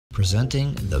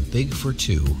Presenting the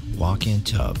Big4Two walk-in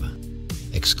tub,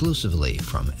 exclusively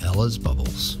from Ella's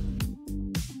Bubbles.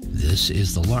 This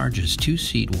is the largest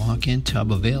two-seat walk-in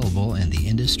tub available in the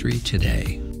industry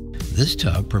today. This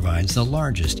tub provides the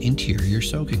largest interior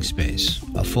soaking space,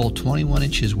 a full 21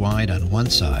 inches wide on one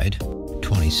side,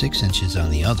 26 inches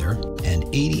on the other, and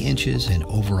 80 inches in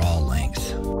overall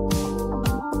length.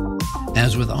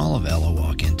 As with all of Ella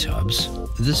walk-in tubs,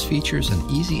 this features an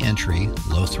easy entry,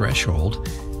 low threshold,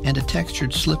 and a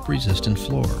textured slip-resistant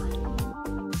floor.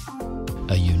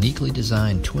 A uniquely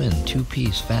designed twin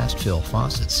two-piece fast-fill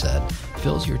faucet set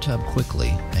fills your tub quickly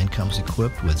and comes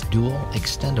equipped with dual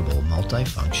extendable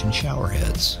multi-function shower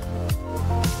heads.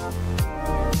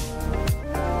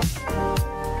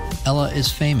 Ella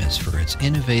is famous for its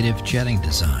innovative jetting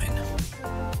design.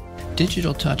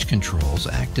 Digital touch controls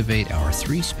activate our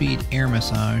 3-speed air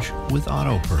massage with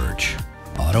Auto Purge.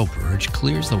 Auto Purge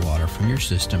clears the water from your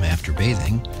system after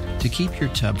bathing to keep your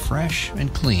tub fresh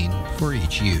and clean for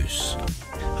each use.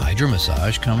 Hydro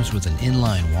Massage comes with an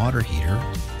inline water heater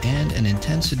and an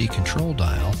intensity control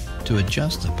dial to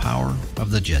adjust the power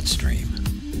of the jet stream.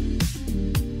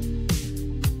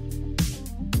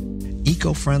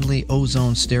 Eco-friendly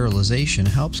ozone sterilization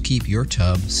helps keep your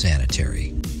tub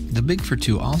sanitary. The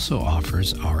Big4Two also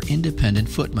offers our independent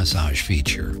foot massage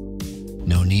feature.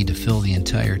 No need to fill the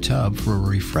entire tub for a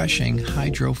refreshing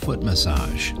hydro foot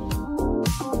massage.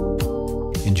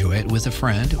 Enjoy it with a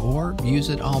friend or use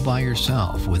it all by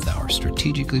yourself with our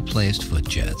strategically placed foot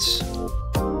jets.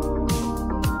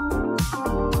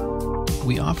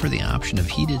 We offer the option of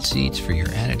heated seats for your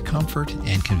added comfort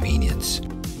and convenience.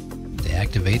 They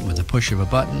activate with a push of a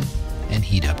button and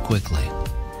heat up quickly.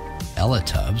 Ella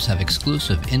tubs have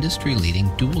exclusive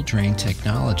industry-leading dual drain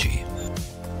technology.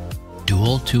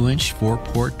 Dual 2-inch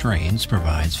 4-port drains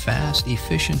provides fast,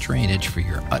 efficient drainage for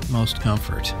your utmost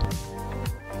comfort.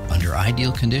 Under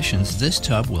ideal conditions, this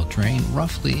tub will drain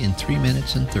roughly in 3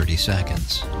 minutes and 30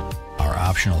 seconds. Our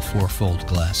optional 4-fold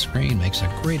glass screen makes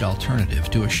a great alternative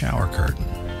to a shower curtain,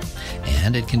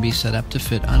 and it can be set up to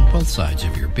fit on both sides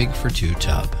of your Big4Two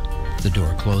tub. The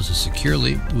door closes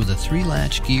securely with a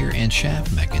 3-latch gear and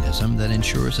shaft mechanism that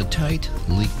ensures a tight,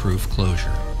 leak-proof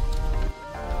closure.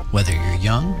 Whether you're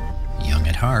young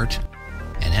at heart,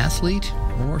 an athlete,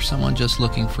 or someone just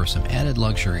looking for some added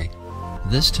luxury,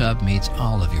 this tub meets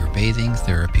all of your bathing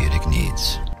therapeutic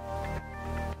needs.